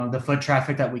The foot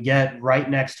traffic that we get right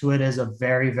next to it is a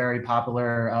very, very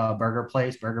popular burger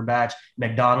place, Burger Batch.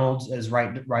 McDonald's is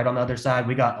right on the other side.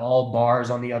 We got all bars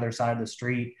on the other side of the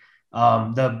street.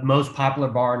 The most popular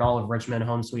bar in all of Richmond,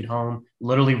 Home Sweet Home,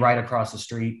 literally right across the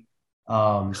street.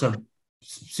 So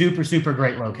super, super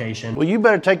great location. Well, you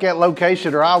better take that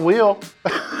location or I will.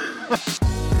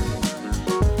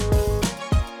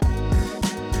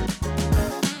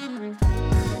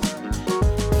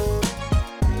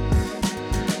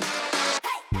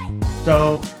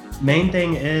 So main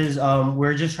thing is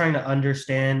we're just trying to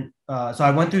understand. So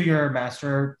I went through your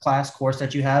master class course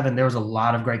that you have, and there was a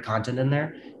lot of great content in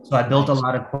there. So I built a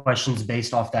lot of questions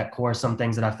based off that course, some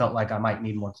things that I felt like I might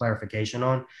need more clarification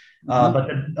on. But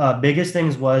the biggest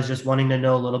things was just wanting to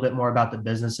know a little bit more about the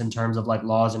business in terms of like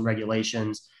laws and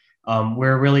regulations.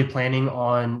 We're really planning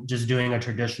on just doing a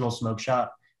traditional smoke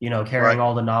shop, carrying Right.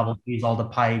 all the novelties, all the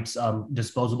pipes,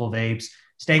 disposable vapes,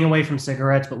 staying away from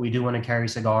cigarettes, but we do want to carry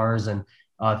cigars and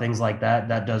things like that.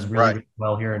 That does really, Right. really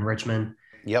well here in Richmond.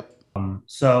 Yep.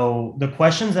 So the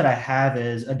questions that I have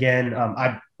is, again,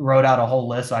 I wrote out a whole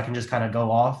list so I can just kind of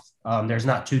go off. There's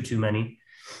not too many.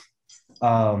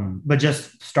 But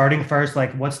just starting first,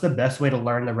 like what's the best way to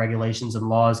learn the regulations and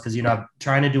laws? Because, I'm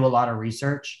trying to do a lot of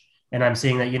research and I'm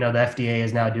seeing that, the FDA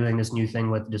is now doing this new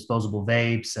thing with disposable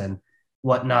vapes and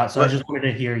whatnot. So I But just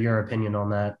wanted to hear your opinion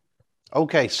on that.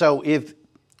 okay, so if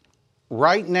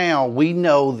right now we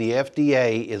know the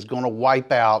FDA is going to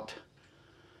wipe out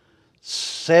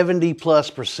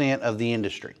 70+% of the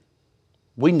industry.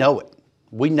 We know it.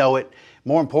 We know it.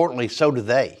 More importantly, so do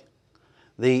they.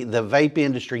 The vape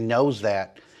industry knows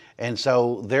that. And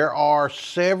so there are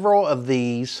several of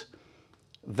these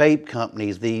vape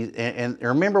companies. And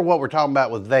remember what we're talking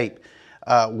about with vape.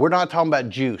 We're not talking about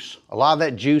juice. A lot of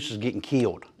that juice is getting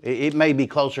killed. It may be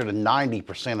closer to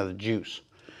 90% of the juice.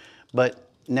 But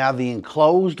now the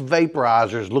enclosed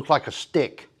vaporizers look like a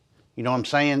stick. You know what I'm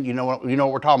saying? You know what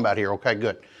we're talking about here. Okay,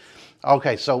 good.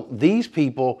 Okay, so these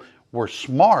people were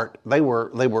smart. They were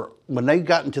when they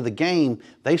got into the game,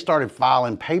 they started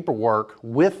filing paperwork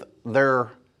with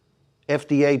their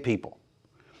FDA people,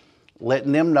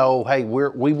 letting them know, hey,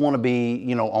 we want to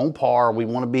be, on par. We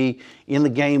want to be in the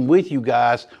game with you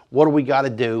guys. What do we got to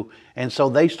do? And so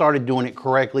they started doing it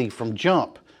correctly from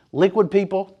jump. Liquid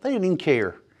people, they didn't even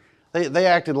care. They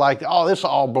acted like, oh, this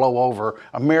will all blow over.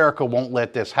 America won't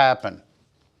let this happen.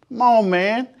 Come on,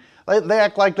 man. They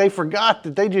act like they forgot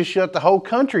that they just shut the whole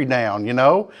country down,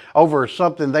 over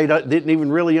something they didn't even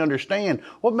really understand.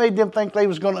 What made them think they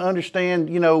was going to understand,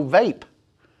 vape?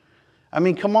 I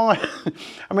mean, come on.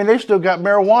 I mean, they still got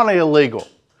marijuana illegal,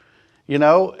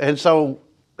 And so,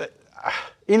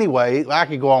 anyway, I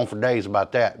could go on for days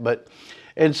about that.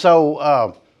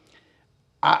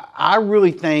 I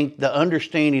really think the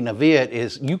understanding of it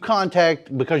is you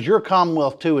contact, because you're a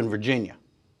Commonwealth too in Virginia.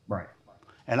 Right.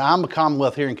 And I'm a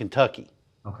Commonwealth here in Kentucky.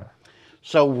 Okay.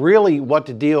 So really what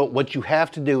you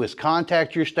have to do is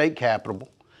contact your state capital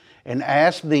and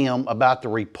ask them about the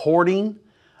reporting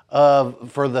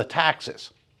for the taxes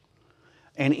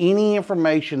and any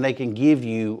information they can give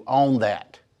you on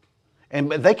that.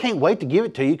 But they can't wait to give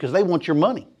it to you because they want your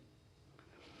money.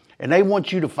 And they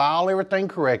want you to file everything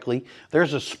correctly.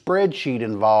 There's a spreadsheet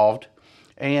involved.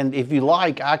 And if you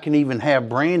like, I can even have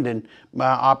Brandon, my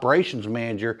operations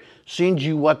manager, send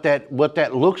you what that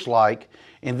looks like.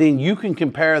 And then you can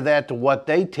compare that to what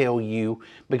they tell you,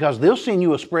 because they'll send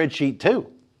you a spreadsheet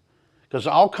too. Because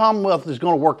all Commonwealth is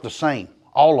going to work the same,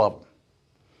 all of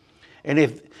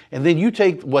them. And then you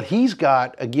take what he's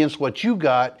got against what you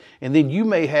got, and then you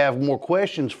may have more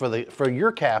questions for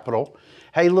your capital.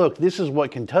 Hey, look, this is what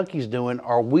Kentucky's doing.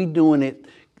 Are we doing it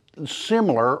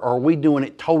similar, or are we doing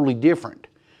it totally different?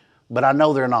 But I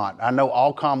know they're not. I know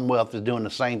all Commonwealth is doing the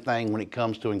same thing when it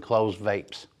comes to enclosed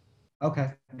vapes.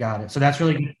 Okay, got it. So that's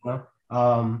really good to know.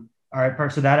 All right,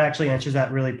 perfect. So that actually answers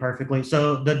that really perfectly.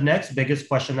 So the next biggest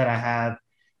question that I have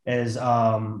is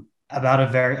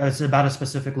it's about a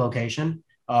specific location.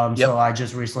 So Yep. I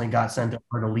just recently got sent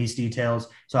over the lease details.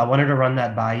 So I wanted to run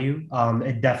that by you.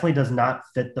 It definitely does not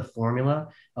fit the formula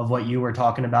of what you were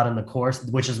talking about in the course,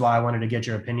 which is why I wanted to get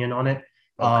your opinion on it.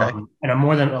 Okay. And I'm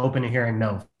more than open to hearing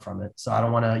no from it. So I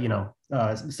don't want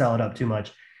to, sell it up too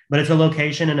much. But it's a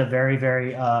location in a very,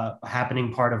 very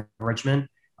happening part of Richmond.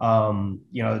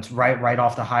 It's right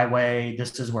off the highway.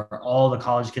 This is where all the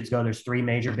college kids go. There's three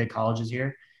major big colleges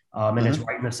here. And it's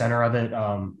right in the center of it.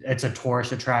 It's a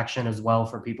tourist attraction as well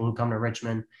for people who come to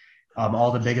Richmond,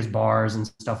 all the biggest bars and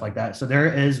stuff like that. So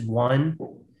there is one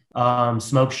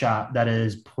smoke shop that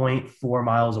is 0.4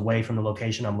 miles away from the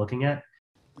location I'm looking at.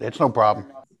 It's no problem.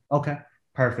 Okay,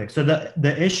 perfect. So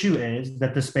the issue is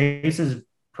that the space is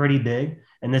pretty big.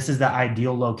 And this is the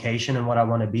ideal location and what I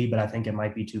want to be, but I think it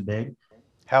might be too big.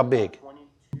 How big?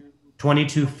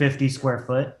 2250 square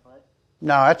foot.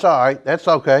 No, that's all right. That's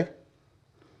okay.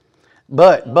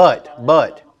 But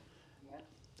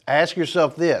ask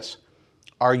yourself this.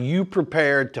 Are you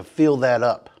prepared to fill that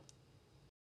up?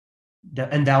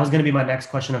 And that was going to be my next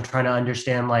question of trying to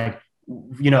understand, like,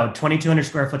 2200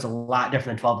 square foot's a lot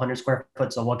different than 1200 square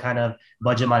foot. So what kind of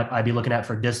budget might I be looking at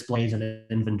for displays and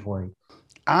inventory?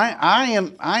 I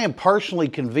am personally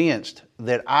convinced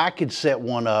that I could set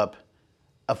one up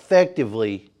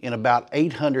effectively in about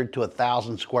 800 to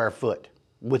 1,000 square foot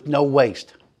with no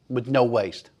waste,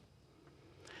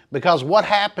 Because what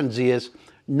happens is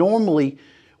normally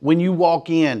when you walk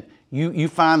in, you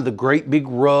find the great big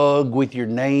rug with your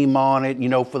name on it,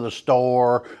 for the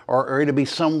store, or it'll be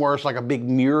somewhere it's like a big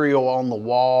mural on the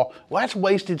wall. Well, that's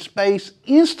wasted space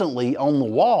instantly on the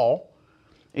wall,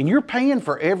 and you're paying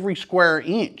for every square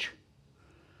inch.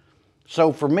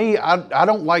 So for me, I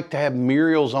don't like to have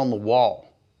murals on the wall.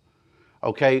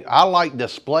 Okay, I like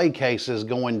display cases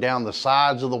going down the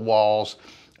sides of the walls,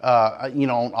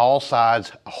 on all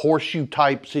sides, a horseshoe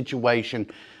type situation.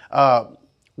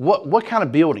 What kind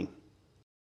of building?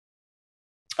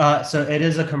 So it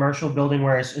is a commercial building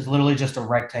where it's literally just a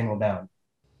rectangle down.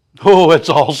 Oh, that's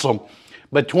awesome.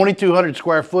 But 2,200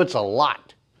 square foot's a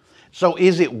lot. So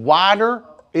is it wide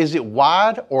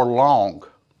or long?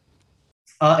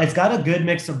 It's got a good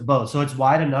mix of both. So it's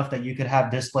wide enough that you could have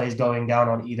displays going down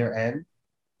on either end.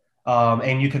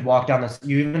 And you could walk down this.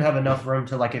 You even have enough room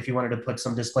to, like, if you wanted to put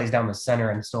some displays down the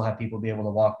center and still have people be able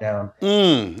to walk down.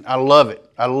 I love it.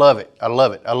 I love it. I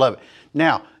love it. I love it.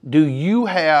 Now, do you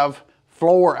have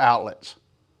floor outlets?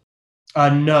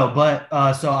 No, but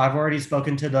so I've already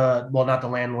spoken to not the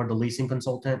landlord, the leasing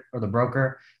consultant or the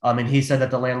broker. And he said that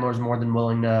the landlord's more than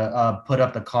willing to put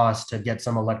up the cost to get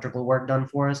some electrical work done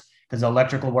for us. Because the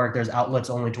electrical work, there's outlets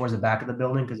only towards the back of the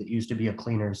building because it used to be a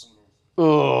cleaners.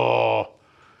 Oh,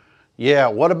 yeah.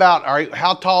 What about, all right,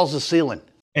 how tall is the ceiling?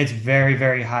 It's very,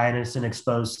 very high and it's an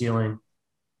exposed ceiling.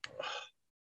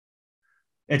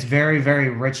 It's very, very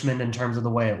Richmond in terms of the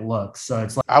way it looks. So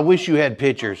it's like, I wish you had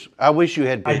pictures. I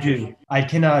do. I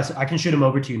can shoot them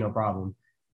over to you, no problem.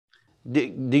 Do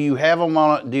you have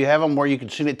them do you have them where you can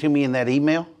send it to me in that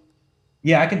email?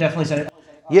 Yeah, I can definitely send it.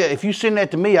 Yeah, if you send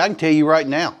that to me, I can tell you right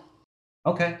now.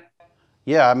 Okay.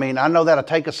 Yeah, I mean, I know that'll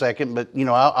take a second, but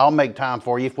I'll make time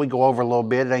for you. If we go over a little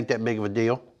bit, it ain't that big of a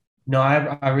deal. No,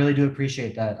 I really do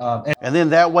appreciate that. And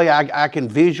then that way I can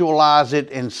visualize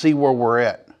it and see where we're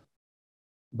at.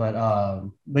 But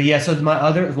yeah, so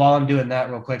while I'm doing that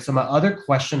real quick, so my other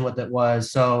question with it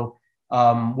was, so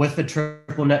with the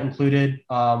triple net included,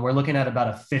 we're looking at about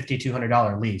a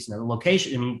 $5,200 lease. Now the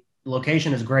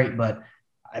location is great, but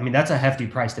I mean, that's a hefty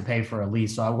price to pay for a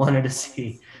lease. So I wanted to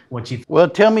see what you. Well,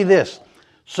 tell me this.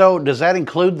 So does that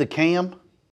include the cam?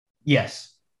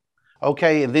 Yes.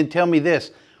 Okay, and then tell me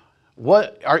this.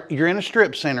 You're in a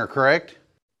strip center, correct?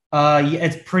 Yeah,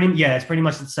 it's pretty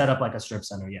much set up like a strip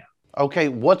center. Yeah. Okay,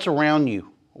 what's around you?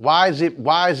 Why is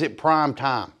it prime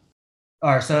time?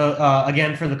 All right, so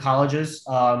again, for the colleges,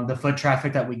 the foot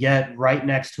traffic that we get right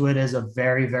next to it is a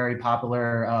very, very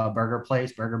popular burger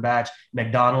place, Burger Batch.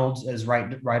 McDonald's is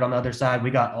right on the other side.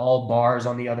 We got all bars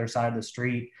on the other side of the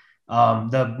street.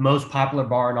 The most popular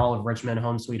bar in all of Richmond,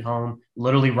 Home Sweet Home,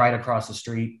 literally right across the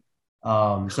street.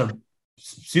 So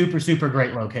super, super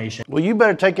great location. Well, you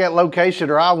better take that location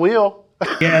or I will.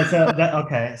 Yeah.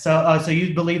 Okay. So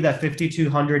you believe that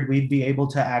 5,200, we'd be able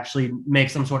to actually make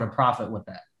some sort of profit with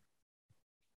that?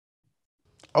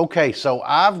 Okay, so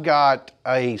I've got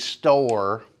a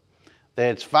store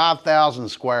that's 5,000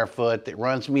 square foot that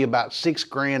runs me about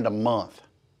 $6,000 a month.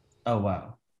 Oh,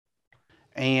 wow.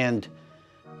 And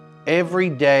every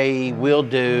day we'll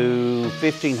do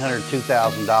 $1,500,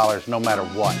 $2,000 no matter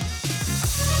what.